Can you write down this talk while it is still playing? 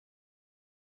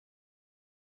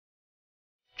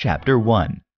Chapter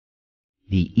 1.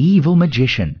 The Evil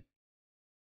Magician.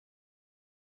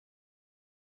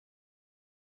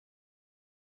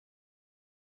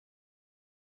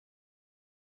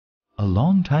 A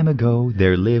long time ago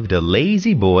there lived a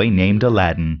lazy boy named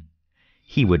Aladdin.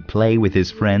 He would play with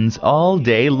his friends all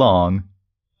day long.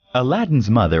 Aladdin's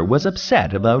mother was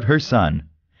upset about her son.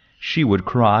 She would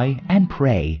cry and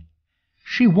pray.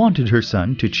 She wanted her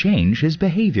son to change his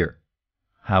behavior.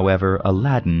 However,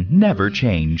 Aladdin never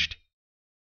changed.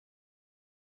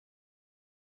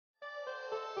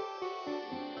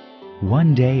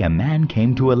 One day a man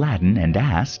came to Aladdin and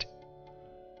asked,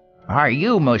 "Are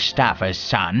you Mustafa's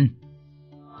son?"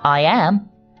 "I am,"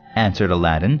 answered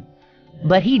Aladdin.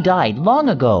 "but he died long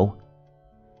ago."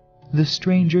 The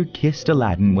stranger kissed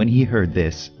Aladdin when he heard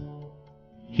this.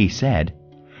 He said,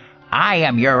 "I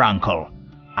am your uncle.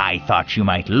 I thought you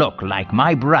might look like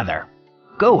my brother.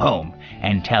 Go home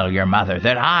and tell your mother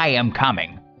that I am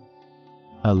coming."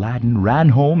 Aladdin ran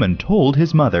home and told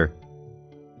his mother.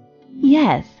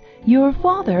 "Yes, your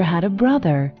father had a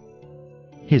brother,"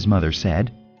 His mother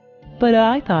said. "but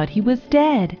I thought he was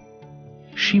dead."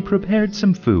 She prepared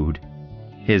some food.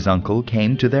 His uncle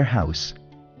came to their house.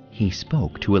 He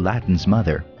spoke to Aladdin's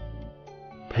mother.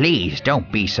 "Please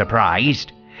don't be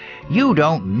surprised. You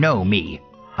don't know me.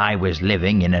 I was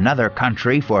living in another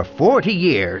country for 40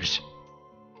 years.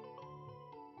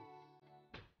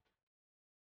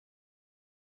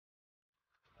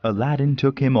 Aladdin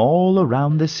took him all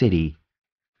around the city.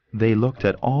 They looked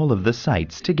at all of the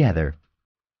sights together.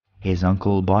 His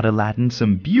uncle bought Aladdin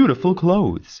some beautiful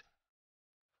clothes.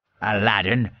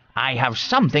 "Aladdin, I have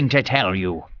something to tell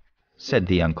you," said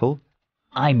the uncle.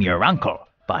 "I'm your uncle,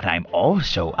 but I'm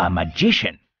also a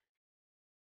magician."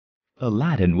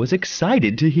 Aladdin was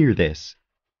excited to hear this.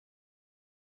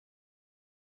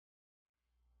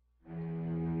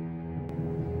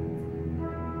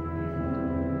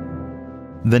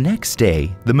 The next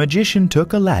day, the magician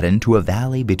took Aladdin to a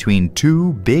valley between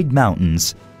two big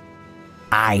mountains.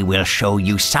 "I will show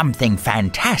you something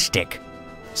fantastic,"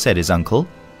 said his uncle.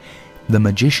 The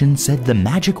magician said the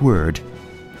magic word,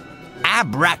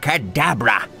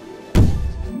 "Abracadabra."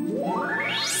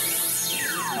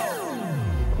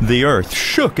 The earth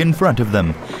shook in front of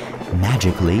them.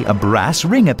 Magically, a brass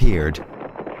ring appeared.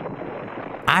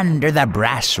 "Under the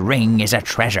brass ring is a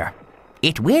treasure.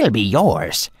 It will be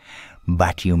yours,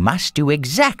 but you must do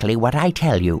exactly what I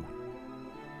tell you."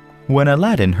 When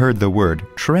Aladdin heard the word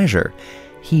treasure,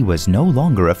 he was no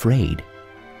longer afraid.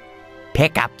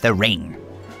 "Pick up the ring,"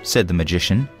 said the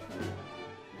magician.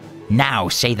 "Now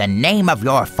say the name of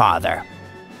your father."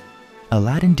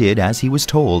 Aladdin did as he was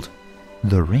told.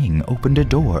 The ring opened a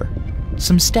door.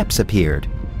 Some steps appeared.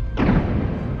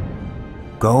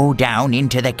 "Go down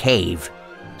into the cave,"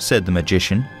 said the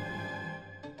magician.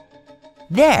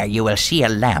 "There you will see a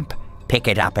lamp. Pick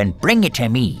it up and bring it to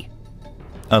me."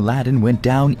 Aladdin went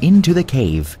down into the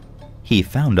cave. He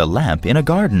found a lamp in a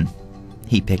garden.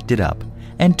 He picked it up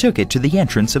and took it to the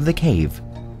entrance of the cave.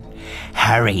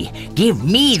 "Hurry, give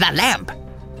me the lamp,"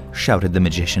 shouted the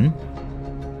magician.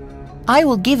 "I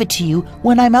will give it to you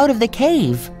when I'm out of the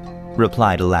cave,"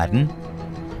 replied Aladdin.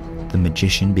 The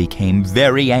magician became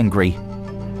very angry.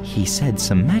 He said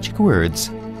some magic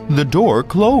words. The door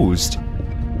closed.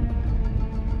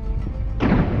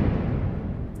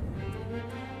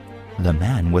 The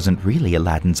man wasn't really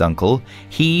Aladdin's uncle.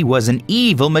 He was an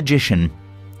evil magician.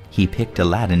 He picked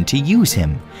Aladdin to use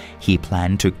him. He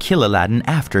planned to kill Aladdin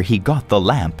after he got the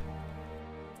lamp.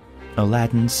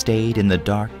 Aladdin stayed in the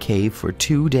dark cave for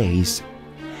 2 days.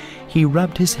 He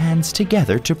rubbed his hands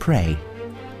together to pray.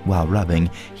 While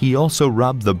rubbing, he also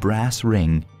rubbed the brass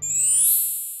ring.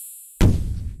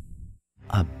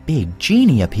 A big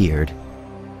genie appeared.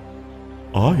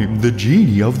 "I'm the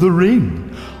genie of the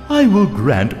ring. I will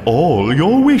grant all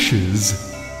your wishes,"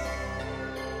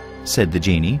 said the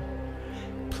genie.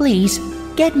 "Please,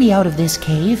 get me out of this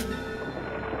cave,"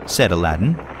 said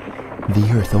Aladdin. The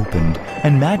earth opened,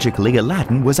 and magically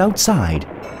Aladdin was outside.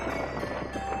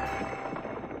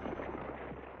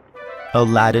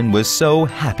 Aladdin was so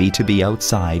happy to be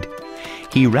outside.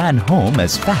 He ran home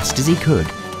as fast as he could.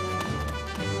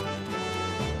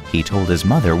 He told his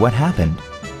mother what happened.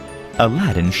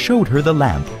 Aladdin showed her the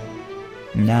lamp.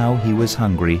 Now he was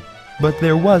hungry, but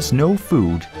there was no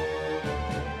food.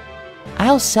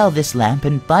 "I'll sell this lamp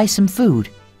and buy some food,"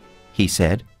 he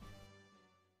said.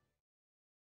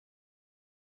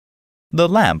 The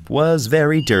lamp was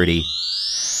very dirty.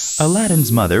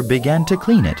 Aladdin's mother began to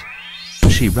clean it.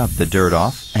 She rubbed the dirt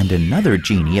off, and another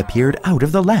genie appeared out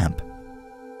of the lamp.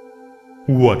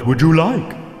 "What would you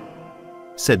like?"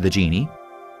 said the genie.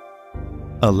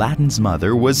 Aladdin's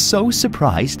mother was so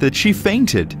surprised that she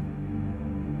fainted.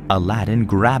 Aladdin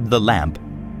grabbed the lamp.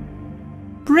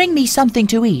 Bring me something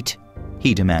to eat,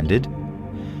 he demanded.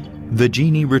 The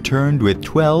genie returned with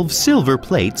 12 silver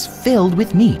plates filled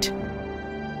with meat.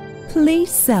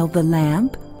 Please sell the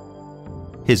lamp.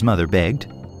 His mother begged.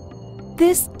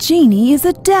 This genie is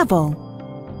a devil.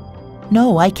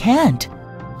 No, I can't,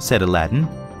 said Aladdin.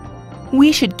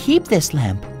 We should keep this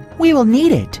lamp. We will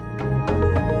need it.